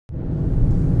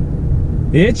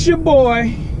It's your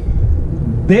boy,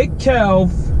 Big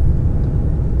Kelv,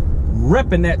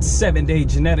 repping that 7-day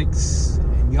genetics.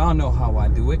 And y'all know how I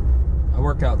do it. I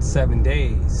work out 7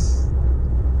 days.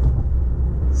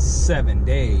 7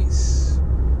 days.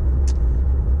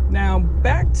 Now,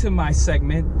 back to my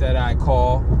segment that I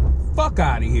call Fuck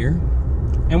Outta Here,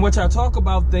 in which I talk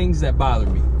about things that bother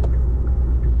me.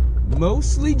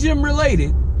 Mostly gym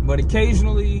related, but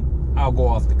occasionally I'll go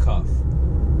off the cuff.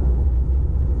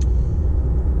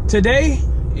 Today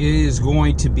is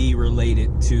going to be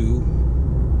related to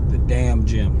the damn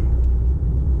gym.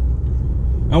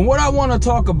 And what I want to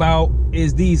talk about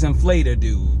is these inflator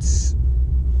dudes.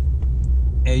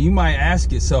 And you might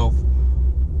ask yourself,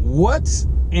 what's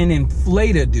an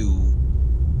inflator dude?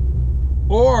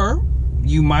 Or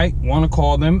you might want to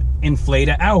call them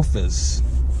Inflate-A-Alphas.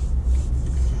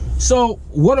 So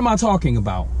what am I talking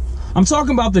about? I'm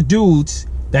talking about the dudes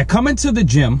that come into the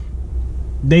gym.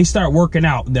 They start working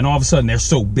out, then all of a sudden they're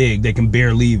so big they can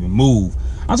barely even move.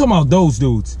 I'm talking about those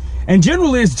dudes. And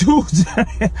generally it's dudes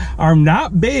that are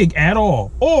not big at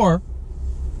all, or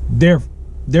they're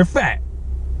fat.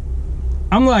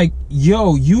 I'm like,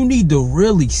 yo, you need to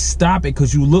really stop it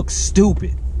because you look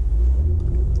stupid.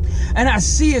 And I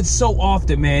see it so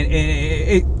often,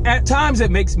 man. At times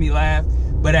it makes me laugh,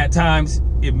 but at times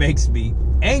it makes me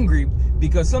angry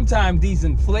because sometimes these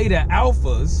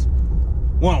Inflate-A-Alphas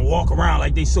want to walk around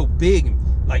like they so big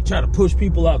and like try to push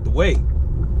people out the way.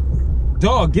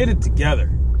 Dog, get it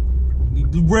together.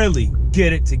 Really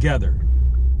get it together.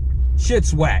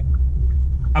 Shit's whack.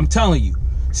 I'm telling you.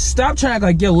 Stop trying to act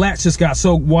like your lats just got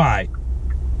so wide.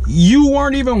 You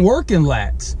weren't even working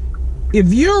lats.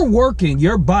 If you're working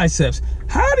your biceps,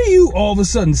 how do you all of a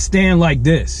sudden stand like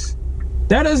this?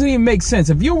 That doesn't even make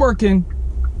sense. If you're working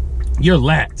your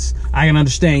lats, I can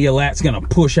understand your lats gonna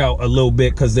push out a little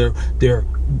bit because they're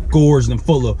gorged and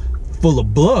full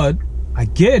of blood. I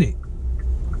get it,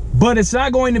 but it's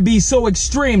not going to be so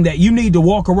extreme that you need to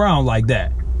walk around like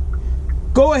that.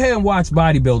 Go ahead and watch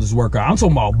bodybuilders work out. I'm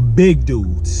talking about big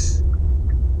dudes.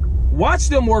 Watch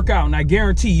them work out, and I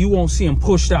guarantee you won't see them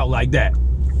pushed out like that.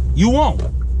 You won't,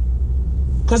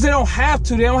 because they don't have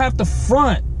to. They don't have to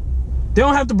front. They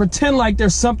don't have to pretend like they're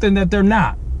something that they're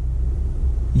not.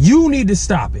 You need to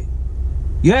stop it.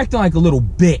 You're acting like a little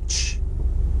bitch.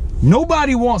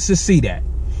 Nobody wants to see that.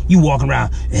 You walking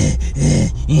around,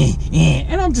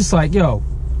 and I'm just like, yo,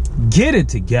 get it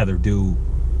together, dude.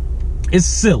 It's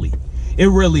silly. It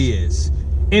really is.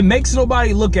 It makes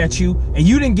nobody look at you, and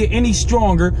you didn't get any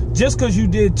stronger just because you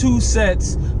did 2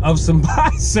 sets of some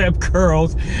bicep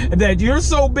curls that you're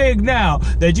so big now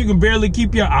that you can barely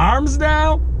keep your arms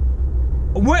down.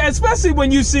 Especially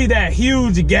when you see that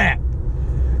huge gap.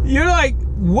 You're like,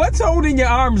 what's holding your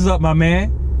arms up, my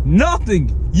man?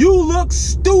 Nothing. You look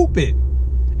stupid.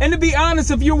 And to be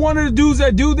honest, if you're one of the dudes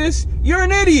that do this, you're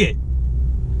an idiot.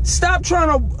 Stop trying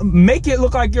to make it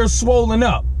look like you're swollen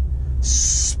up.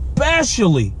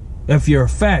 Especially if you're a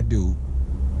fat dude.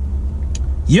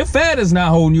 Your fat is not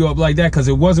holding you up like that because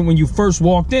it wasn't when you first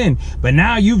walked in. But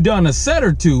now you've done a set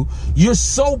or two. You're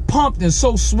so pumped and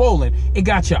so swollen. It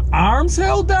got your arms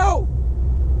held out.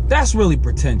 That's really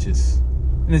pretentious.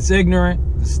 And it's ignorant.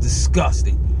 It's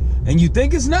disgusting. And you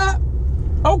think it's not?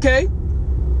 Okay.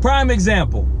 Prime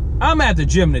example. I'm at the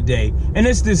gym today, and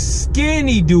it's this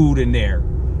skinny dude in there.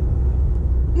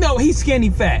 No, he's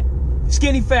skinny fat.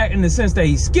 Skinny fat in the sense that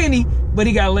he's skinny, but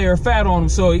he got a layer of fat on him,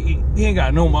 so he ain't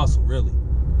got no muscle, really.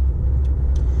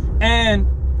 And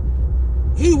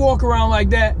he walk around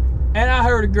like that, and I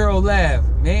heard a girl laugh.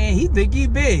 Man, he think he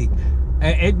big.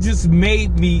 And it just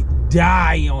made me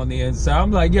die on the inside.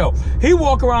 I'm like, yo, he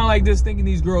walk around like this thinking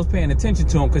these girls paying attention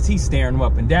to him because he's staring them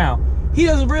up and down. He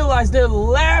doesn't realize they're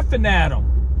laughing at him.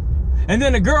 And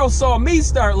then the girl saw me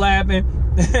start laughing,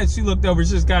 and she looked over,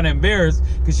 she's kind of embarrassed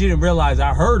because she didn't realize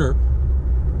I heard her.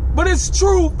 But it's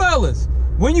true, fellas.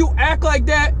 When you act like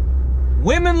that,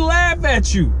 women laugh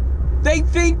at you. They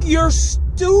think you're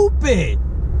stupid.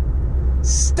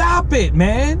 Stop it,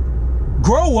 man.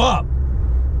 Grow up.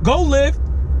 Go lift.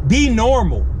 Be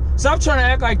normal. Stop trying to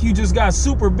act like you just got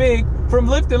super big from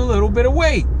lifting a little bit of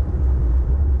weight.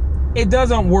 It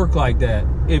doesn't work like that.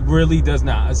 It really does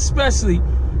not. Especially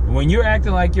when you're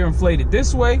acting like you're inflated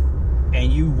this way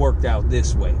and you worked out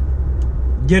this way.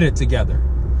 Get it together.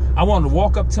 I wanted to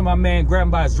walk up to my man, grab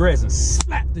him by his dreads, and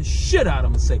slap the shit out of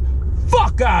him and say,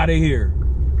 fuck out of here.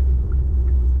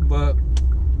 But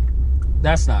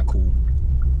that's not cool.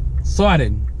 So I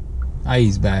didn't. I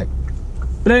eased back.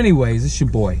 But anyways, it's your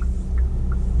boy,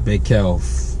 Big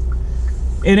Kelv.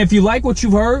 And if you like what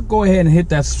you've heard, go ahead and hit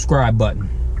that subscribe button.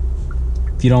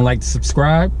 If you don't like to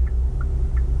subscribe,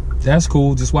 That's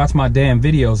cool. Just watch my damn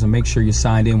videos and make sure you're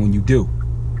signed in when you do.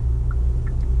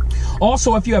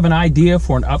 Also, if you have an idea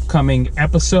for an upcoming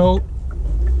episode,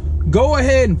 go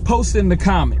ahead and post it in the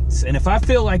comments. And if I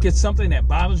feel like it's something that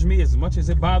bothers me as much as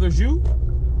it bothers you,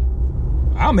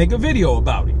 I'll make a video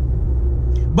about it.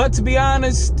 But to be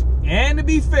honest, and to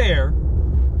be fair,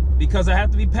 because I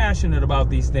have to be passionate about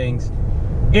these things,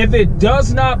 if it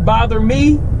does not bother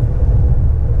me,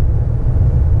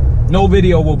 no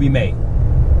video will be made.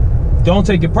 Don't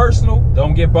take it personal.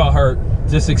 Don't get butthurt.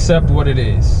 Just accept what it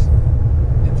is.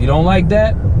 If you don't like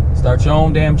that, start your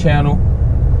own damn channel.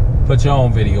 Put your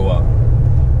own video up.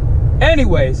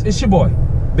 Anyways, it's your boy,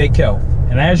 Big Kelv.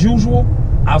 And as usual,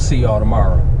 I'll see y'all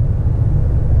tomorrow.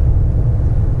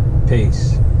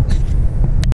 Peace.